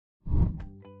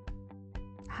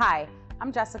Hi,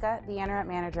 I'm Jessica, the Internet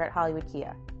Manager at Hollywood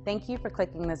Kia. Thank you for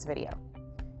clicking this video.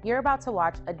 You're about to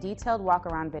watch a detailed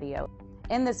walk-around video.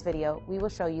 In this video, we will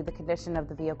show you the condition of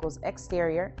the vehicle's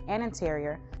exterior and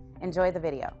interior. Enjoy the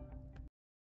video.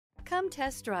 Come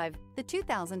test drive the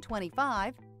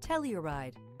 2025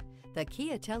 Telluride. The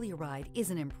Kia Telluride is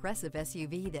an impressive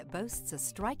SUV that boasts a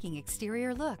striking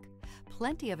exterior look,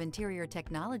 plenty of interior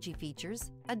technology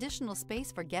features, additional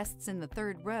space for guests in the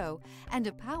third row, and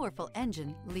a powerful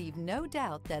engine leave no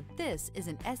doubt that this is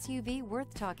an SUV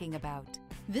worth talking about.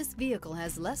 This vehicle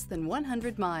has less than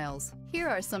 100 miles. Here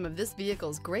are some of this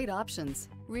vehicle's great options: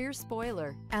 rear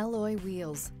spoiler, alloy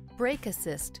wheels, brake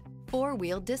assist,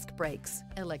 four-wheel disc brakes,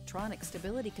 electronic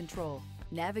stability control,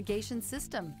 navigation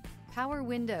system, power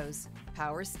windows,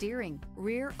 power steering,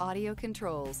 rear audio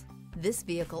controls. This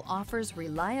vehicle offers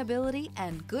reliability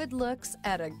and good looks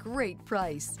at a great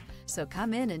price. So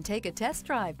come in and take a test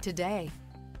drive today.